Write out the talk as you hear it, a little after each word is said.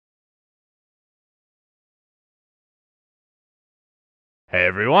Hey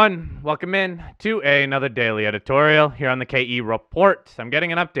everyone, welcome in to another daily editorial here on the KE Report. I'm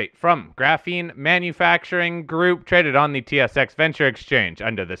getting an update from Graphene Manufacturing Group, traded on the TSX Venture Exchange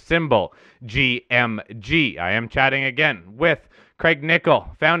under the symbol GMG. I am chatting again with Craig Nicol,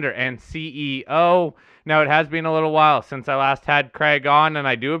 founder and CEO. Now, it has been a little while since I last had Craig on, and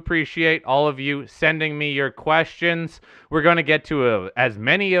I do appreciate all of you sending me your questions. We're going to get to as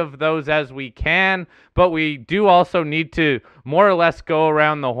many of those as we can, but we do also need to more or less go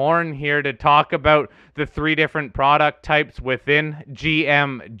around the horn here to talk about the three different product types within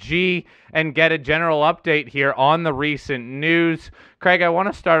GMG and get a general update here on the recent news. Craig, I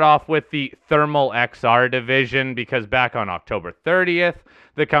want to start off with the Thermal XR division because back on October 30th,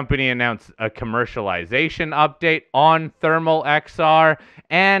 the company announced a commercialization update on Thermal XR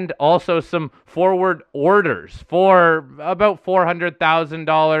and also some forward orders for about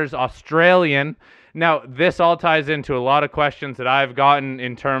 $400,000 Australian. Now, this all ties into a lot of questions that I've gotten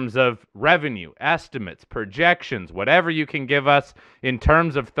in terms of revenue, estimates, projections, whatever you can give us in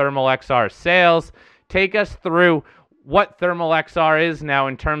terms of Thermal XR sales. Take us through what Thermal XR is now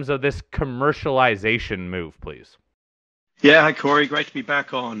in terms of this commercialization move, please. Yeah, hi Cory, great to be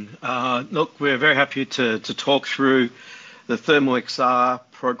back on. Look, we're very happy to talk through the Thermal XR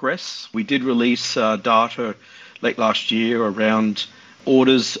progress. We did release data late last year around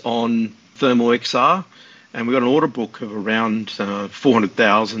orders on Thermal XR, and we got an order book of around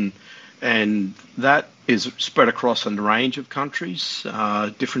 400,000, and that is spread across a range of countries,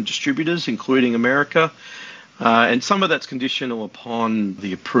 different distributors, including America. And some of that's conditional upon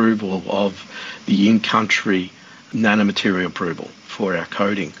the approval of the in-country nanomaterial approval for our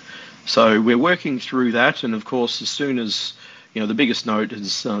coating. So we're working through that, and of course, as soon as, the biggest note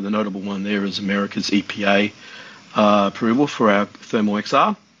is the notable one there is America's EPA approval for our Thermal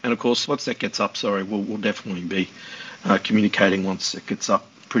XR. And of course, once that gets up, we'll definitely be communicating once it gets up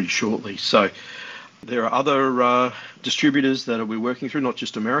pretty shortly. So there are other distributors that we're working through, not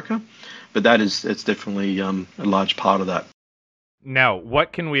just America, but it's definitely a large part of that. Now,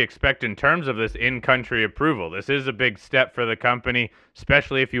 what can we expect in terms of this in-country approval? This is a big step for the company,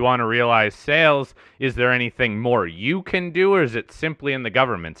 especially if you want to realize sales. Is there anything more you can do, or is it simply in the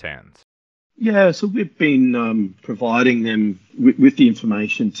government's hands? Yeah, so we've been providing them with the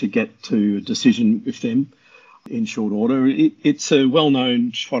information to get to a decision with them in short order. It's a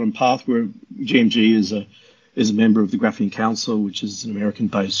well-known trodden path where GMG is a member of the Graphene Council, which is an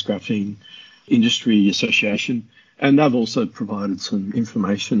American-based graphene industry association. And they've also provided some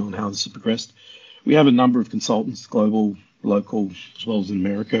information on how this has progressed. We have a number of consultants, global, local, as well as in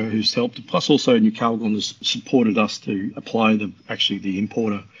America, who's helped. Plus also Nicol has supported us to apply the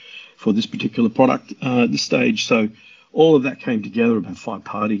importer for this particular product at this stage. So all of that came together, about 5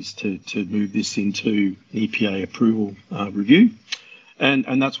 parties, to move this into an EPA approval review.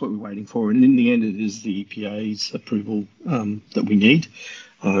 And that's what we're waiting for. And in the end, it is the EPA's approval that we need.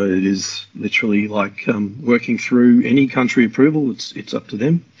 It is literally like working through any country approval. It's up to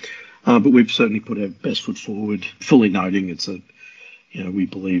them. But we've certainly put our best foot forward, fully noting we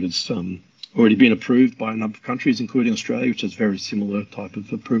believe it's already been approved by a number of countries, including Australia, which has very similar type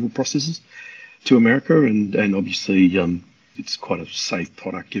of approval processes to America. And obviously, it's quite a safe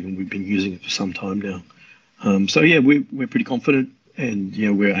product given we've been using it for some time now. We're pretty confident, and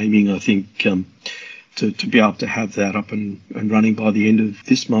we're aiming, I think, to be able to have that up and running by the end of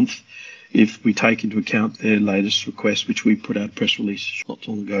this month, if we take into account their latest request, which we put out a press release not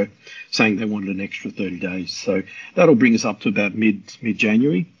long ago, saying they wanted an extra 30 days. So that'll bring us up to about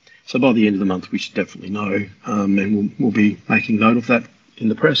mid-January. So by the end of the month, we should definitely know, and we'll be making note of that in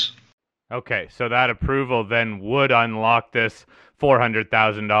the press. Okay, so that approval then would unlock this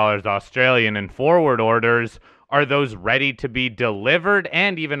 $400,000 Australian in forward orders. Are those ready to be delivered?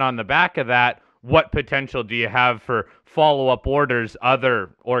 And even on the back of that, what potential do you have for follow-up orders,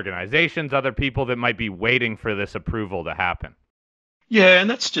 other organizations, other people that might be waiting for this approval to happen? Yeah, and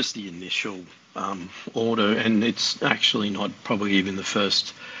that's just the initial order, and it's actually not probably even the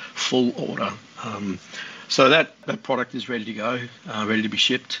first full order. So that product is ready to go, ready to be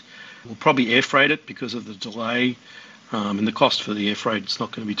shipped. We'll probably air freight it because of the delay, and the cost for the air freight is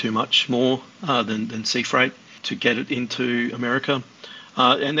not going to be too much more than sea freight to get it into America.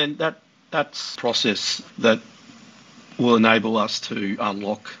 And then that's a process that will enable us to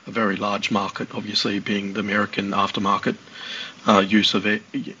unlock a very large market, obviously being the American aftermarket use of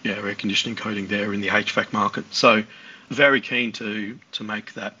air conditioning coating there in the HVAC market. So very keen to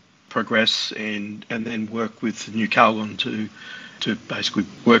make that progress and then work with Nicol to basically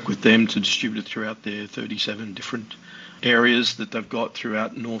work with them to distribute it throughout their 37 different areas that they've got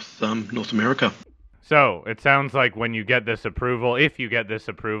throughout North America. So it sounds like when you get this approval, if you get this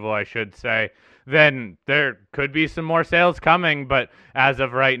approval, I should say, then there could be some more sales coming. But as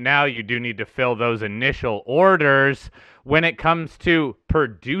of right now, you do need to fill those initial orders. When it comes to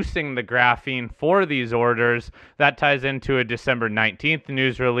producing the graphene for these orders, that ties into a December 19th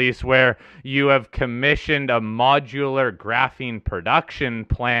news release where you have commissioned a modular graphene production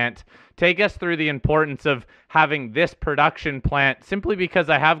plant. Take us through the importance of having this production plant, simply because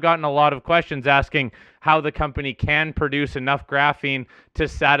I have gotten a lot of questions asking how the company can produce enough graphene to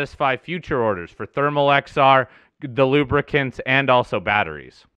satisfy future orders for thermal XR, the lubricants, and also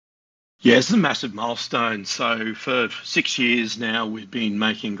batteries. Yeah, it's a massive milestone. So for 6 years now, we've been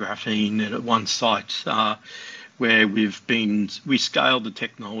making graphene at one site where we scaled the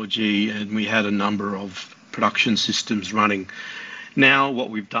technology and we had a number of production systems running. Now what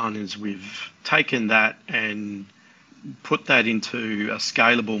we've done is we've taken that and put that into a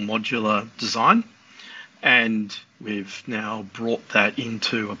scalable modular design, and we've now brought that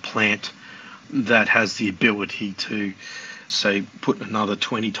into a plant that has the ability to, say, put another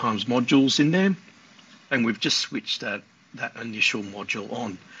 20 times modules in there, and we've just switched that initial module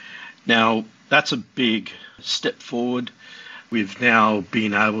on. Now that's a big step forward. We've now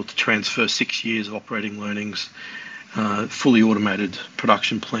been able to transfer 6 years of operating learnings, fully automated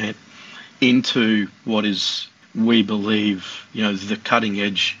production plant, into what is, we believe, the cutting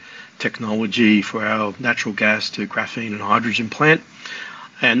edge technology for our natural gas to graphene and hydrogen plant.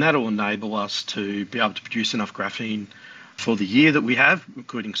 And that'll enable us to be able to produce enough graphene for the year that we have,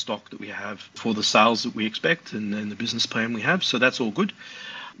 including stock that we have for the sales that we expect and the business plan we have. So that's all good.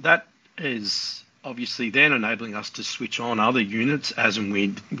 That is obviously then enabling us to switch on other units as and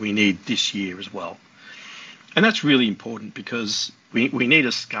when we need this year as well. And that's really important because we need a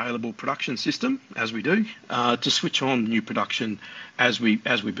scalable production system, as we do, to switch on new production as we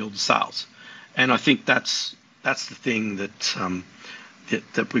build the sales. And I think that's the thing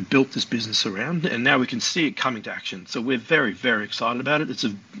that we built this business around, and now we can see it coming to action. So we're very, very excited about it. It's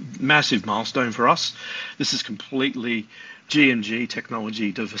a massive milestone for us. This is completely GMG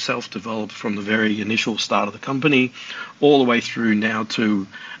technology, self-developed from the very initial start of the company, all the way through now to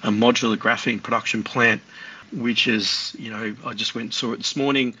a modular graphene production plant, which is, I just went and saw it this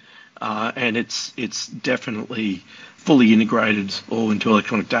morning, and it's definitely fully integrated all into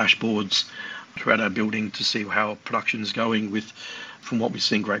electronic dashboards throughout our building to see how production is going with, from what we've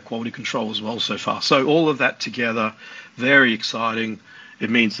seen, great quality control as well so far. So all of that together, very exciting. It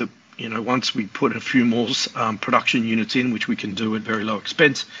means that, once we put a few more production units in, which we can do at very low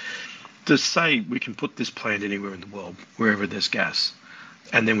expense, to say we can put this plant anywhere in the world, wherever there's gas,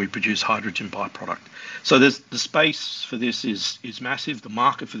 and then we produce hydrogen byproduct. So the space for this is massive. The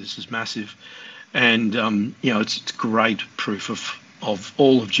market for this is massive, and it's great proof of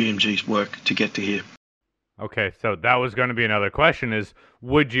all of GMG's work to get to here. Okay, so that was going to be another question: is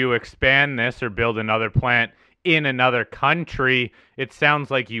would you expand this or build another plant in another country? It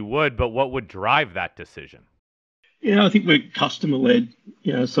sounds like you would, but what would drive that decision? I think we're customer led.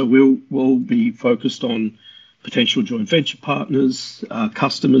 So we'll be focused on potential joint venture partners,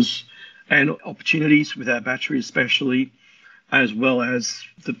 customers, and opportunities with our battery especially, as well as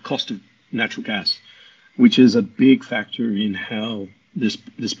the cost of natural gas, which is a big factor in how this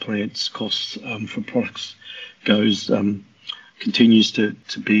plant's costs for products continues to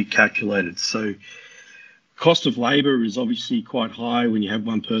be calculated. So cost of labor is obviously quite high when you have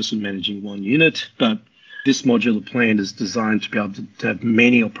one person managing one unit, but this modular plant is designed to be able to have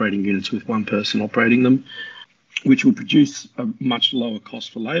many operating units with one person operating them, which will produce a much lower cost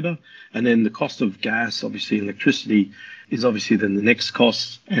for labor. And then the cost of gas, obviously electricity, is obviously then the next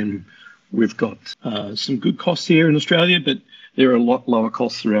cost. And we've got some good costs here in Australia, but there are a lot lower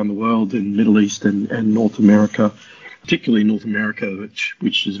costs around the world in Middle East and North America, particularly North America,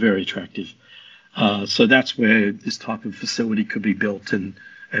 which is very attractive. So that's where this type of facility could be built and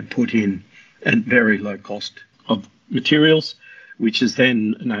put in at very low cost of materials, which is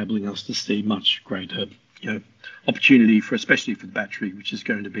then enabling us to see much greater opportunity especially for the battery, which is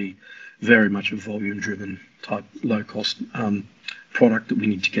going to be very much a volume-driven type low-cost product that we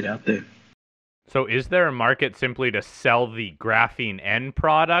need to get out there. So is there a market simply to sell the graphene end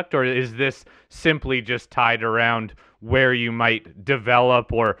product, or is this simply just tied around where you might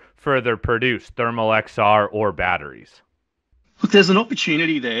develop or further produce thermal XR or batteries? Look, there's an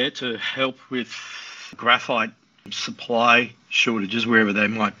opportunity there to help with graphite supply shortages wherever they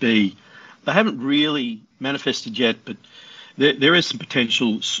might be. They haven't really manifested yet, but there is some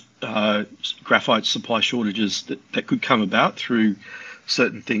potential graphite supply shortages that could come about through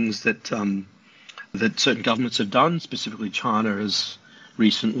certain things that certain governments have done. Specifically, China has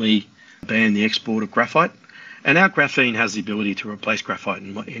recently ban the export of graphite. And our graphene has the ability to replace graphite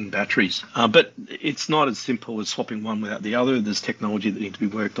in batteries. But it's not as simple as swapping one without the other. There's technology that needs to be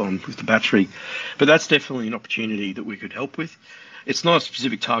worked on with the battery. But that's definitely an opportunity that we could help with. It's not a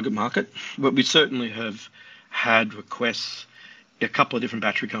specific target market, but we certainly have had requests, a couple of different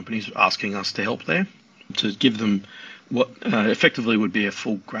battery companies asking us to help there, to give them what effectively would be a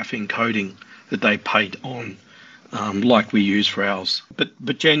full graphene coating that they paint on, like we use for ours.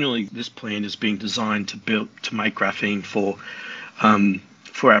 But generally, this plant is being designed to make graphene for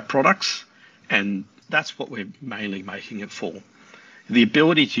our products, and that's what we're mainly making it for. The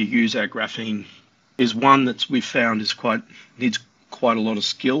ability to use our graphene is one that we've found needs quite a lot of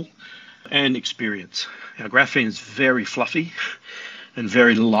skill and experience. Our graphene is very fluffy and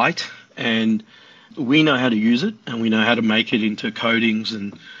very light, and we know how to use it, and we know how to make it into coatings,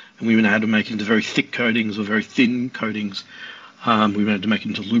 and we know how to make it into very thick coatings or very thin coatings. We know how to make it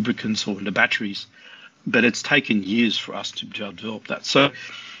into lubricants or into batteries, but it's taken years for us to develop that. So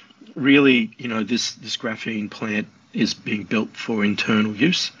really, this graphene plant is being built for internal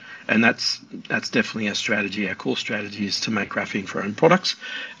use, and that's definitely our strategy. Our core strategy is to make graphene for our own products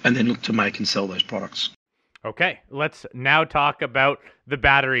and then look to make and sell those products. Okay, let's now talk about the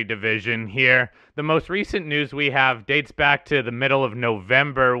battery division here. The most recent news we have dates back to the middle of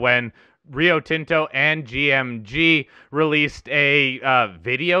November when Rio Tinto and GMG released a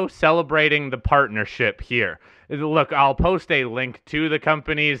video celebrating the partnership here. Look, I'll post a link to the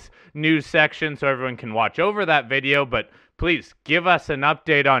company's news section so everyone can watch over that video, but please give us an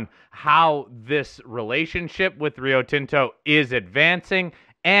update on how this relationship with Rio Tinto is advancing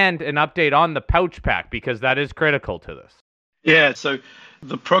and an update on the pouch pack, because that is critical to this. Yeah, so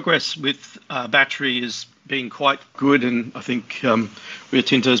the progress with battery is being quite good, and I think Rio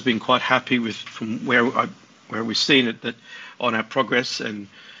Tinto has been quite happy with from where we've seen it that on our progress, and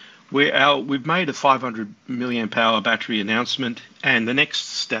we've made a 500 milliamp hour battery announcement, and the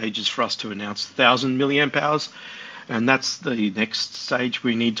next stage is for us to announce 1,000 milliamp hours, and that's the next stage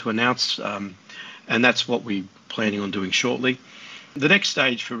we need to announce, and that's what we're planning on doing shortly. The next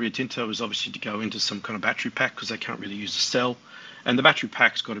stage for Rio Tinto is obviously to go into some kind of battery pack, because they can't really use a cell. And the battery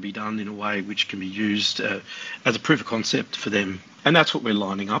pack's got to be done in a way which can be used as a proof of concept for them. And that's what we're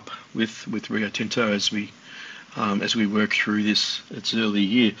lining up with Rio Tinto as we work through this. It's early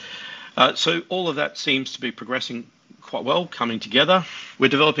year. So all of that seems to be progressing quite well, coming together. We're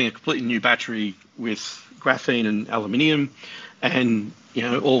developing a completely new battery with graphene and aluminium, and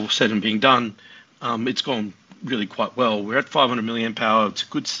all said and being done, it's gone really quite well. We're at 500 milliamp hour. It's a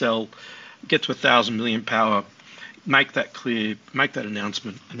good cell. Get to 1,000 milliamp hour, make that clear, make that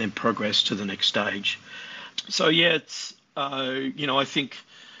announcement, and then progress to the next stage. So yeah, it's I think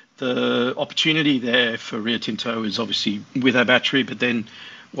the opportunity there for Rio Tinto is obviously with our battery, but then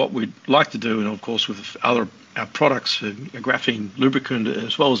what we'd like to do, and of course with our products, a graphene lubricant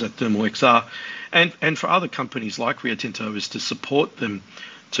as well as that thermal XR, and for other companies like Rio Tinto, is to support them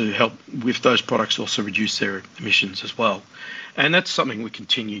to help with those products also reduce their emissions as well. And that's something we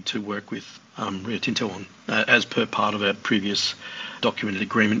continue to work with Rio Tinto on as per part of our previous documented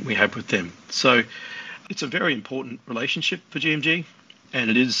agreement we have with them. So it's a very important relationship for GMG, and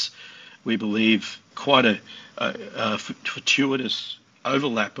it is, we believe, quite a fortuitous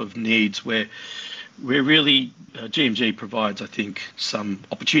overlap of needs where we're really, GMG provides, I think, some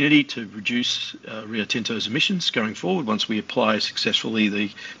opportunity to reduce Rio Tinto's emissions going forward once we apply successfully the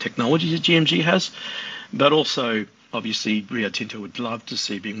technology that GMG has. But also, obviously, Rio Tinto would love to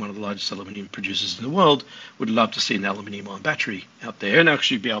see, being one of the largest aluminium producers in the world, would love to see an aluminium-ion battery out there and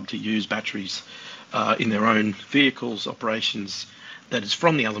actually be able to use batteries in their own vehicles, operations, that is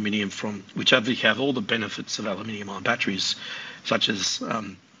from the aluminium, which obviously have all the benefits of aluminium-ion batteries, such as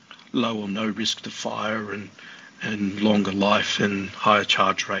low or no risk to fire and longer life and higher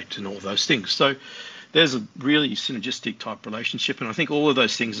charge rate and all those things. So there's a really synergistic type relationship, and I think all of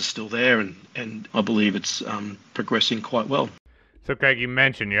those things are still there, and I believe it's progressing quite well. So Craig, you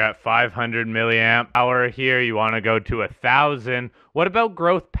mentioned you're at 500 milliamp hour here. You want to go to 1,000. What about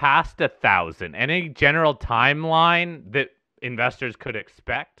growth past 1,000? Any general timeline that investors could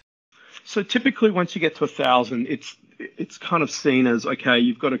expect? So typically once you get to 1,000, it's kind of seen as, okay,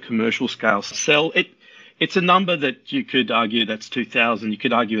 you've got a commercial scale cell. It's a number that you could argue that's 2,000. You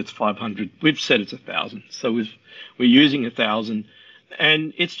could argue it's 500. We've said it's 1,000. So we're using 1,000,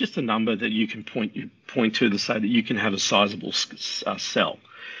 and it's just a number that you can point to say that you can have a sizable cell,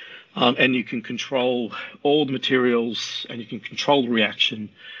 and you can control all the materials, and you can control the reaction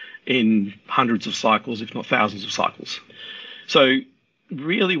in hundreds of cycles, if not thousands of cycles. So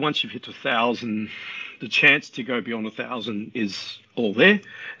really, once you've hit 1,000, the chance to go beyond 1,000 is all there,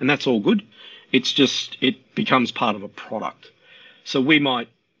 and that's all good. It's just it becomes part of a product. So we might,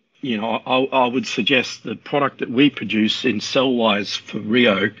 I would suggest the product that we produce in cell-wise for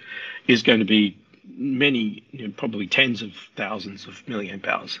Rio is going to be many, probably tens of thousands of milliamp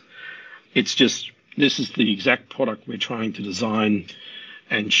hours. It's just, this is the exact product we're trying to design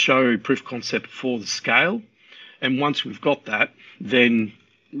and show proof concept for the scale. And once we've got that, then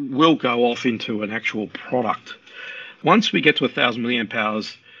we'll go off into an actual product. Once we get to 1,000 milliamp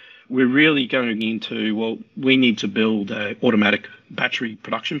hours, we're really going into, well, we need to build an automatic battery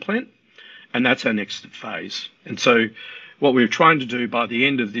production plant, and that's our next phase. And so what we're trying to do by the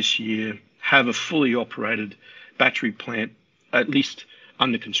end of this year, have a fully operated battery plant, at least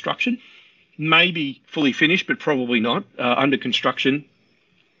under construction, maybe fully finished, but probably not, under construction.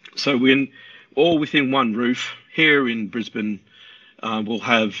 So we're all within one roof here in Brisbane. We'll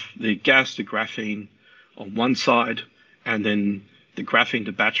have the gas to graphene on one side, and then the graphene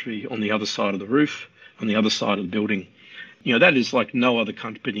to battery on the other side of the roof, on the other side of the building. That is like no other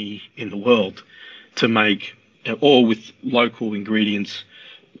company in the world to make, all with local ingredients,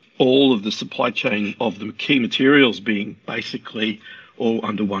 all of the supply chain of the key materials being basically all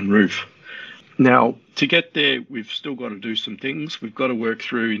under one roof. Now, to get there, we've still got to do some things. We've got to work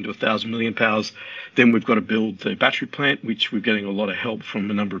through into 1,000 milliamp hours. Then we've got to build the battery plant, which we're getting a lot of help from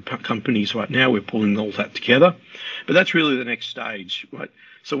a number of companies right now. We're pulling all that together. But that's really the next stage, right?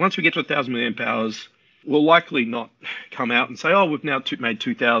 So once we get to 1,000 milliamp hours, we'll likely not come out and say, oh, we've now made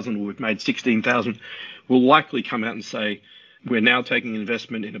 2,000 or we've made 16,000. We'll likely come out and say, we're now taking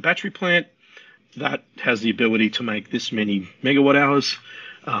investment in a battery plant that has the ability to make this many megawatt hours.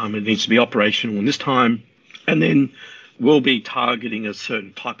 It needs to be operational in this time. And then we'll be targeting a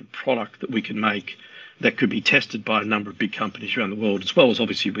certain type of product that we can make that could be tested by a number of big companies around the world, as well as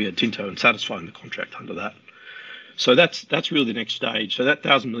obviously Rio Tinto, and satisfying the contract under that. So that's really the next stage. So that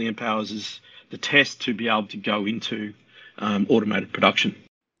 1,000 milliamp hours is the test to be able to go into automated production.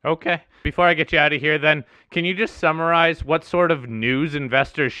 Okay. Before I get you out of here, then, can you just summarize what sort of news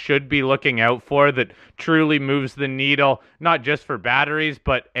investors should be looking out for that truly moves the needle, not just for batteries,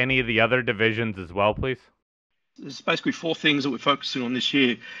 but any of the other divisions as well, please? There's basically four things that we're focusing on this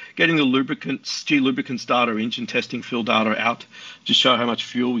year. Getting the lubricants data, engine testing, fuel data out to show how much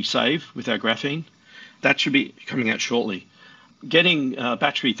fuel we save with our graphene. That should be coming out shortly. Getting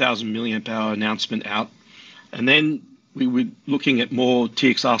battery 1,000 milliamp hour announcement out, and then we were looking at more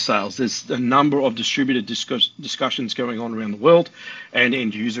TXR sales. There's a number of distributed discussions going on around the world and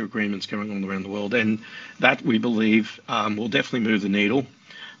end user agreements going on around the world. And that, we believe, will definitely move the needle.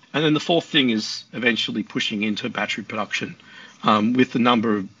 And then the fourth thing is eventually pushing into battery production with the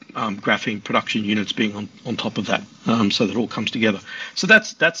number of graphene production units being on top of that, so that it all comes together. So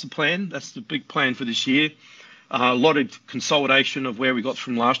that's the plan. That's the big plan for this year. A lot of consolidation of where we got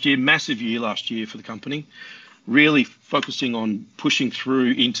from last year. Massive year last year for the company. Really focusing on pushing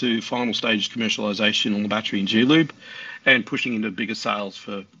through into final stage commercialization on the battery and G-Lube, and pushing into bigger sales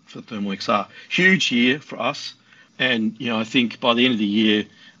for Thermal XR. Huge year for us. And, I think by the end of the year,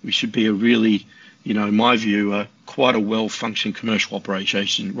 we should be a really, in my view, quite a well-functioning commercial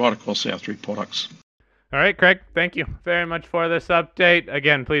operation right across our three products. All right, Craig, thank you very much for this update.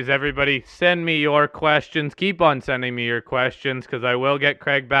 Again, please, everybody, send me your questions. Keep on sending me your questions, because I will get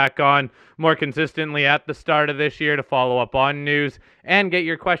Craig back on more consistently at the start of this year to follow up on news and get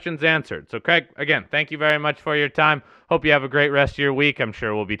your questions answered. So, Craig, again, thank you very much for your time. Hope you have a great rest of your week. I'm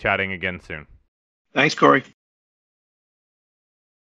sure we'll be chatting again soon. Thanks, Cory.